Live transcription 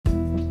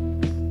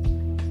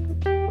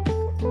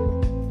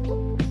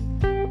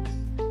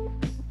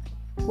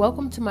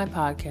Welcome to my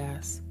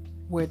podcast,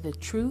 where the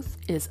truth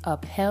is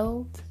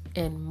upheld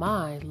and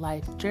my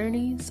life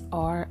journeys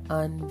are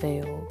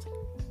unveiled.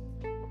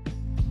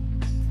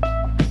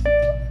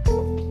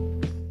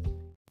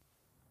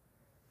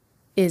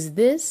 Is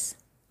this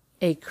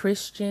a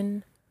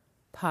Christian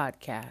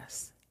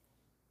podcast?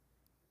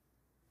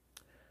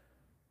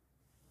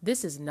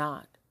 This is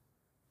not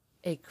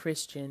a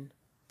Christian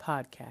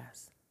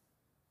podcast.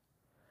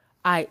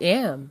 I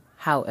am,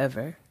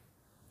 however,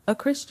 a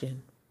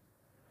Christian.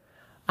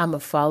 I'm a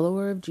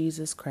follower of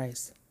Jesus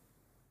Christ.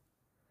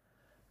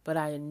 But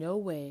I in no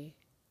way,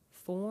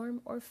 form,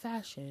 or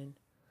fashion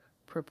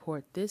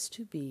purport this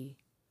to be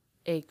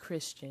a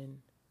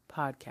Christian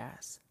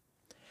podcast.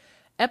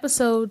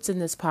 Episodes in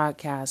this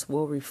podcast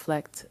will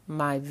reflect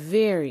my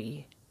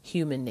very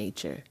human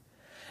nature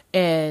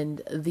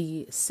and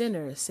the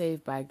sinner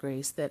saved by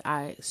grace that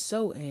I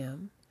so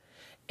am,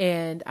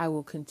 and I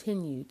will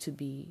continue to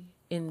be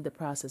in the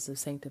process of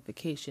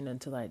sanctification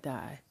until I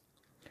die.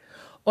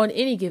 On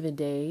any given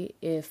day,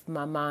 if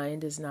my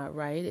mind is not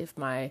right, if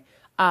my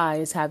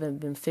eyes haven't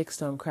been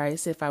fixed on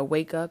Christ, if I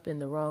wake up in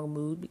the wrong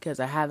mood because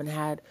I haven't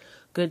had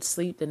good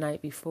sleep the night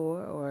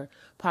before, or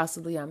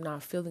possibly I'm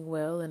not feeling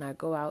well and I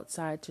go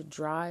outside to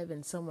drive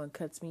and someone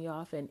cuts me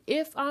off, and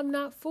if I'm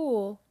not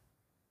full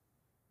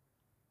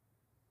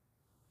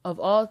of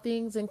all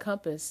things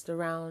encompassed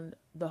around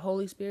the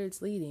Holy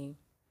Spirit's leading,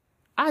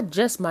 I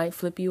just might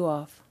flip you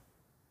off.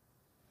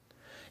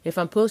 If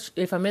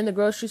I'm in the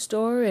grocery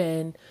store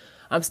and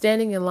I'm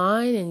standing in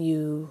line and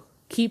you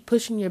keep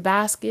pushing your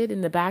basket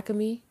in the back of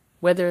me,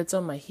 whether it's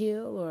on my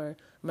heel or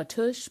my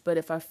tush, but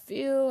if I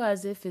feel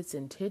as if it's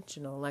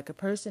intentional, like a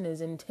person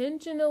is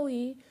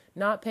intentionally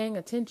not paying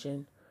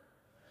attention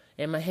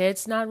and my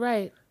head's not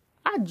right,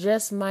 I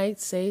just might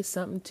say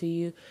something to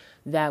you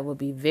that will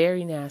be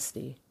very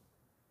nasty.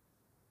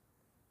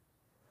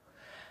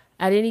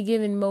 At any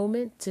given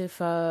moment,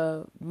 if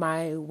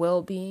my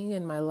well-being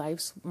and my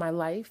life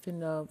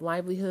and the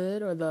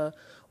livelihood or the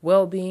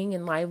well-being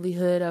and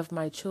livelihood of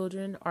my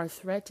children are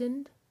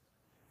threatened,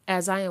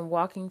 as I am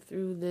walking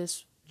through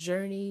this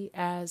journey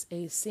as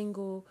a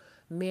single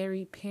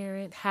married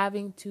parent,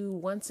 having to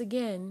once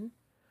again,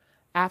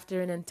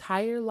 after an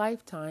entire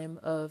lifetime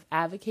of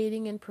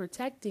advocating and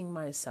protecting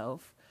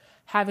myself,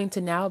 having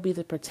to now be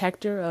the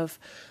protector of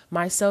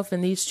myself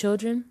and these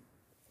children,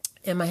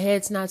 and my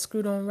head's not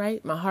screwed on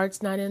right, my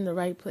heart's not in the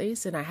right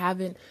place, and I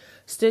haven't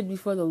stood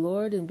before the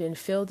Lord and been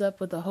filled up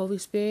with the Holy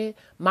Spirit,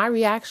 my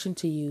reaction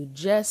to you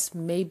just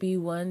may be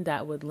one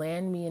that would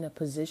land me in a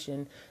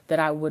position that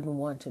I wouldn't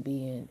want to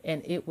be in,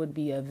 and it would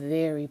be a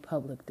very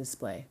public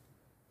display.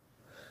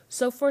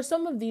 So for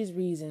some of these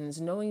reasons,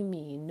 knowing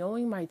me,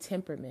 knowing my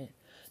temperament,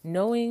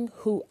 knowing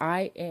who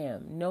I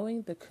am,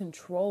 knowing the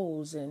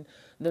controls and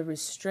the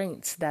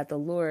restraints that the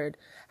Lord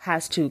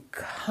has to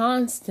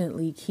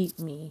constantly keep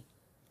me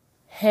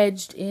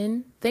hedged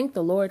in, thank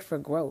the Lord for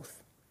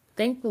growth.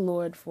 Thank the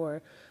Lord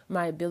for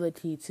my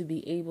ability to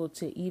be able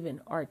to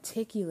even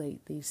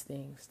articulate these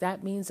things.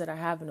 That means that I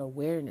have an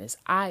awareness.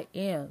 I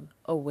am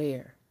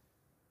aware.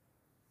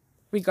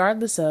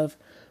 Regardless of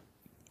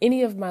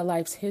any of my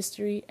life's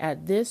history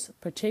at this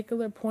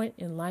particular point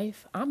in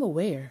life, I'm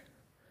aware.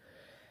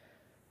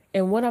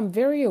 And what I'm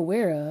very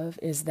aware of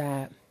is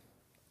that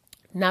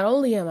not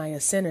only am I a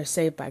sinner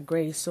saved by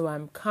grace, so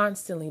I'm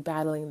constantly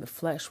battling the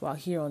flesh while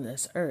here on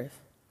this earth,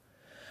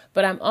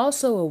 but I'm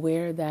also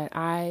aware that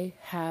I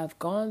have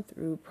gone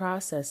through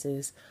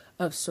processes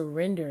of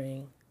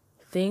surrendering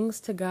things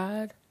to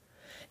God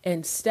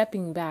and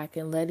stepping back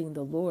and letting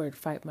the Lord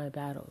fight my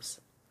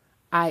battles.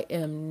 I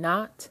am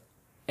not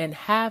and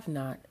have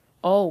not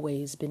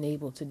always been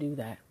able to do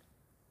that.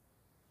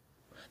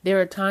 There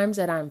are times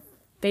that I'm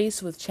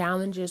faced with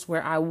challenges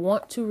where I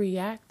want to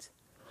react,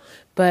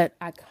 but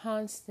I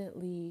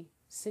constantly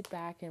sit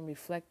back and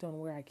reflect on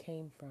where I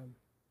came from.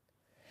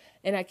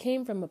 And I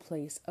came from a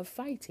place of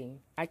fighting.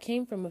 I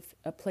came from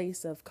a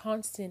place of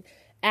constant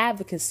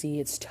advocacy.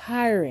 It's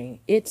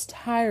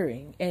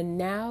tiring. And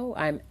now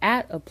I'm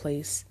at a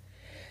place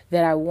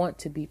that I want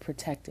to be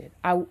protected.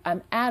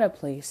 I'm at a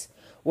place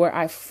where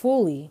I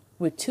fully,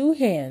 with two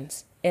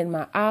hands and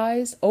my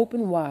eyes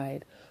open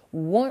wide,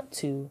 want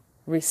to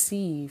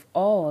receive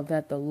all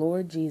that the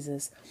Lord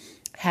Jesus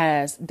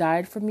has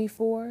died for me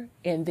for.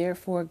 And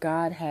therefore,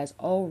 God has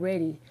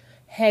already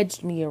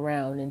hedged me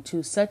around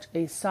into such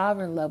a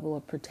sovereign level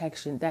of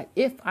protection that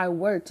if I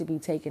were to be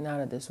taken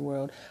out of this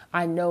world,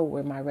 I know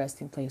where my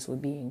resting place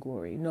would be in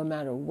glory. No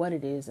matter what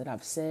it is that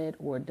I've said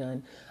or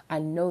done, I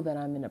know that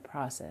I'm in a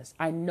process.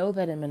 I know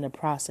that I'm in the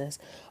process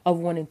of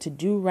wanting to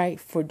do right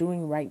for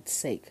doing right's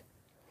sake.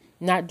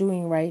 Not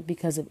doing right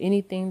because of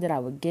anything that I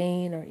would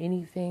gain or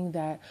anything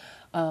that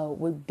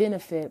would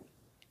benefit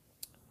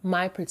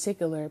my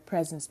particular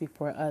presence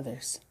before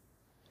others.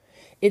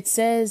 It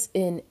says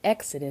in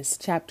Exodus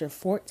chapter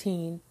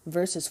 14,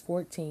 verses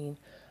 14,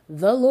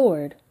 the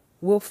Lord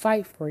will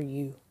fight for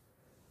you.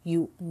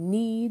 You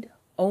need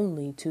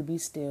only to be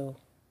still.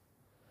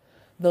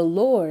 The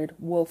Lord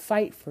will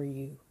fight for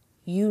you.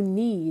 You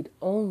need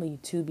only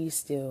to be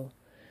still.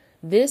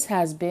 This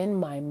has been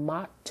my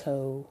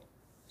motto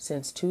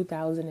since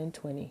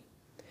 2020.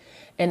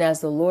 And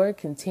as the Lord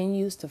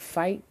continues to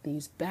fight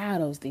these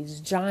battles, these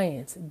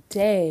giants,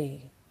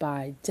 day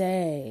by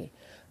day,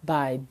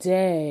 by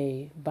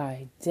day,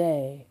 by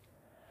day,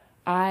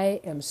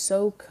 I am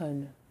so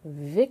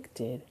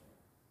convicted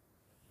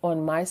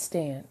on my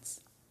stance.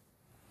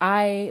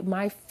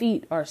 My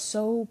feet are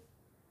so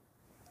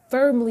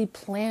firmly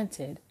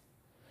planted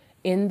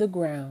in the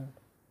ground,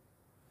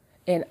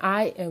 and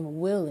I am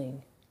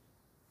willing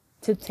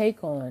to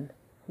take on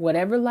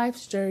whatever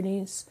life's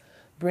journeys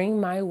bring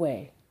my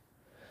way,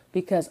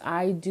 because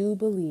I do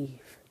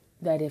believe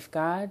that if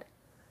God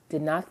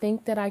did not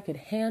think that I could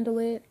handle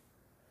it,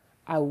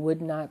 I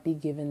would not be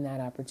given that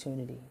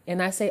opportunity.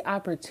 And I say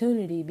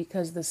opportunity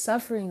because the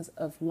sufferings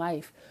of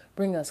life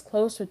bring us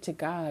closer to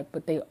God,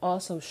 but they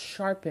also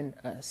sharpen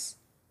us.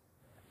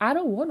 I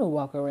don't want to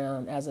walk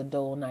around as a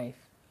dull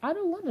knife. I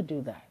don't want to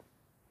do that.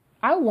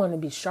 I want to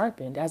be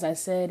sharpened. As I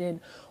said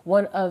in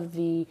one of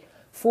the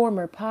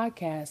former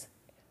podcast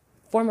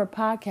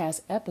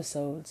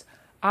episodes,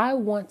 I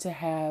want to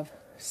have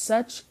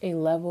such a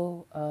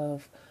level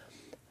of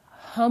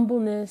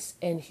humbleness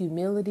and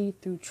humility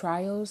through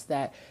trials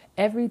that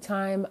every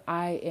time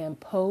I am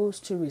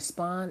posed to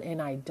respond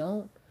and I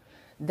don't,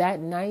 that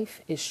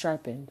knife is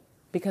sharpened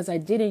because I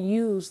didn't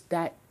use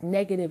that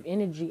negative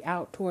energy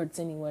out towards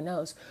anyone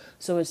else.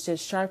 So it's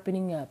just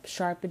sharpening up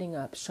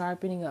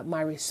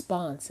my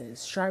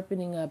responses,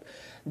 sharpening up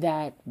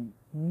that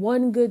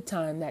one good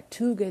time, that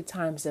two good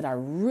times that I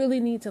really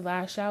need to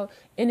lash out.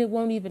 And it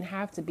won't even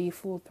have to be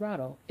full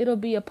throttle. It'll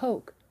be a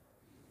poke.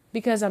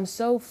 Because I'm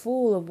so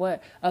full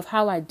of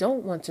how I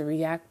don't want to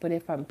react. But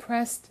if I'm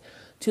pressed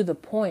to the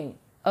point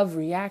of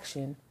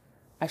reaction,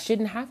 I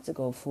shouldn't have to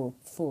go full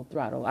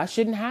throttle. I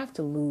shouldn't have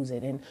to lose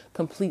it and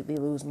completely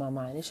lose my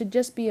mind. It should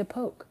just be a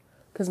poke,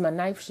 because my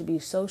knife should be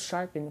so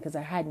sharpened because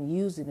I hadn't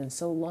used it in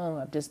so long.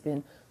 I've just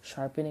been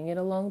sharpening it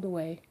along the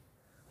way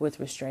with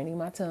restraining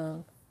my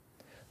tongue,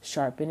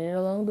 sharpening it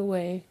along the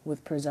way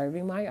with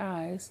preserving my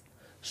eyes,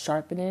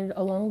 sharpening it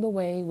along the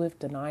way with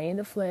denying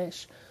the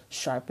flesh,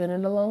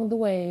 sharpening it along the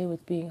way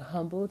with being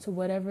humble to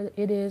whatever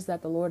it is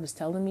that the Lord is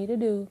telling me to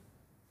do.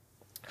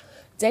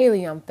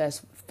 Daily, I'm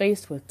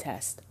faced with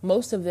tests.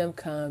 Most of them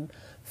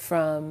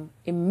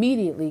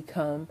immediately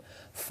come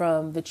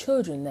from the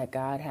children that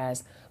God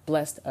has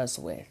blessed us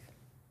with.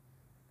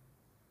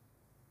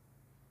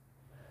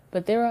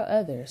 But there are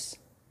others,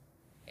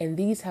 and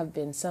these have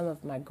been some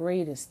of my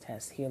greatest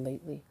tests here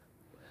lately.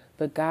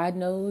 But God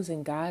knows,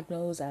 and God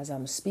knows as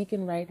I'm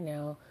speaking right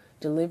now,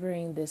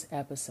 delivering this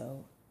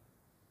episode,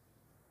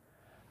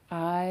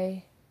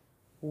 I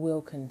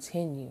will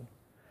continue.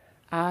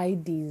 I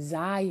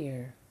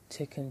desire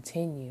to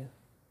continue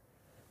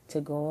to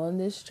go on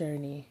this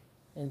journey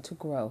and to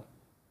grow.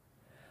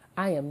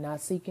 I am not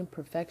seeking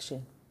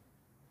perfection.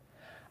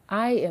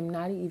 I am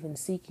not even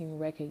seeking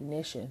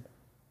recognition.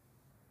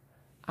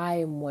 I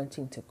am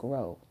wanting to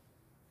grow.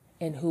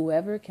 And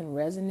whoever can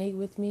resonate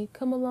with me,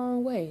 come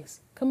along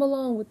ways. Come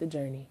along with the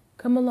journey.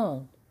 Come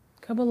along.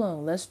 Come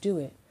along. Let's do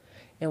it.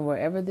 And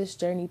wherever this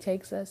journey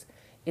takes us,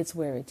 it's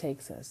where it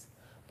takes us.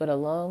 But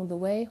along the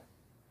way,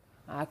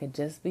 I could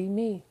just be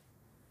me.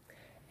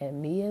 And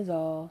me is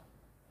all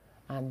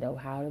I know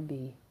how to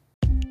be.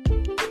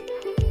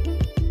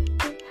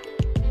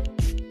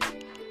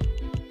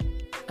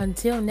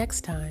 Until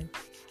next time,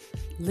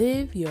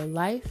 live your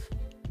life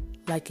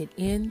like it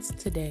ends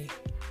today.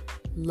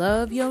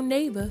 Love your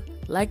neighbor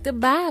like the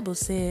Bible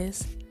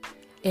says,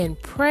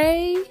 and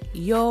pray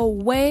your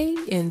way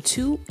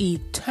into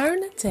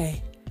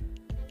eternity.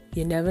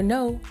 You never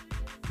know,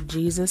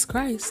 Jesus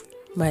Christ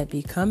might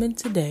be coming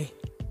today.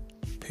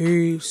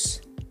 Peace.